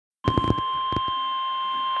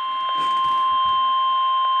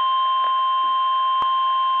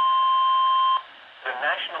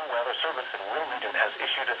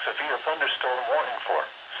issued a severe thunderstorm warning for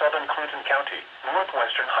southern Clinton County,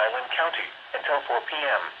 northwestern Highland County, until 4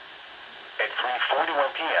 p.m. At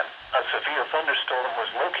 3:41 p.m., a severe thunderstorm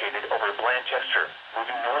was located over Blanchester,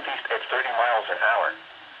 moving northeast at 30 miles an hour.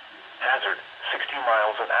 Hazard, 60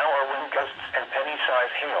 miles an hour wind gusts and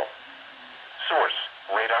penny-size hail. Source,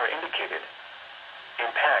 radar indicated.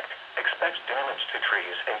 Impact, expect damage to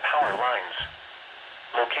trees and power lines.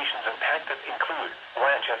 Locations impacted include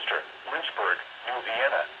Blanchester, Lynchburg, New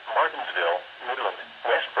Vienna, Martinsville, Midland,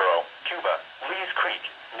 Westboro, Cuba, Lees Creek,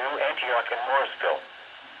 New Antioch, and Morrisville.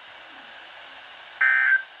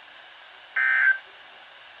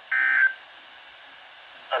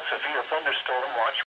 A severe thunderstorm watch